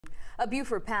A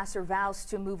Buford pastor vows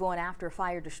to move on after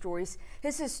fire destroys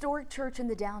his historic church in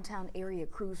the downtown area.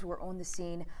 Crews were on the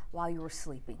scene while you were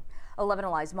sleeping. 11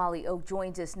 Alive's Molly Oak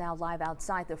joins us now live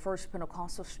outside the First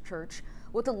Pentecostal Church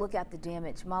with a look at the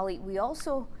damage. Molly, we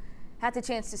also had the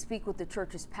chance to speak with the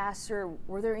church's pastor.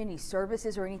 Were there any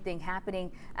services or anything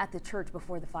happening at the church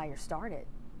before the fire started?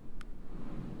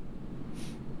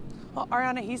 Well,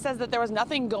 Ariana, he says that there was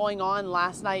nothing going on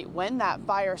last night when that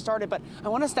fire started, but I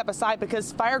want to step aside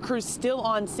because fire crews still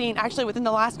on scene. Actually, within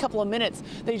the last couple of minutes,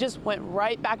 they just went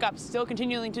right back up, still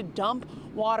continuing to dump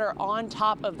water on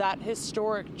top of that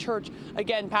historic church.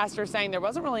 Again, pastor saying there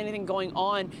wasn't really anything going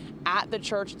on at the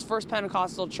church. It's First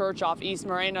Pentecostal Church off East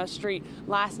Morena Street.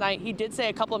 Last night, he did say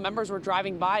a couple of members were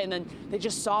driving by and then they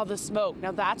just saw the smoke.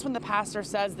 Now, that's when the pastor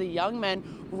says the young men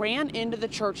ran into the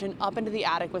church and up into the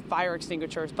attic with fire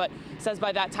extinguishers, but says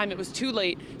by that time it was too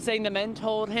late, saying the men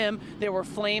told him there were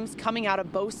flames coming out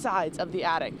of both sides of the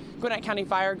attic. Gwinnett County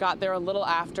Fire got there a little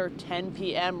after 10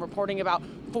 p.m., reporting about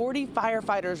 40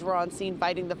 firefighters were on scene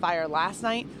fighting the fire last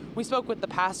night. We spoke with the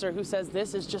pastor, who says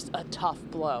this is just a tough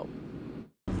blow.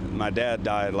 My dad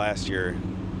died last year,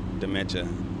 dementia,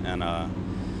 and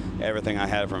everything I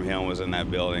had from him was in that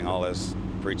building. All his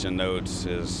preaching notes,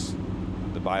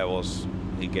 the Bibles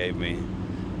he gave me,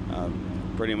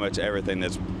 pretty much everything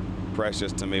that's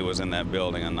precious to me was in that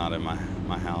building and not in my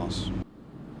house.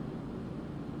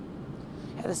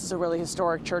 Yeah, this is a really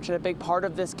historic church and a big part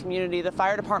of this community. The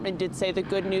fire department did say the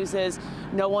good news is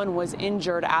no one was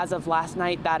injured as of last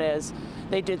night, that is.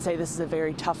 They did say this is a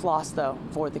very tough loss, though,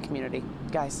 for the community.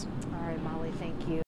 Guys.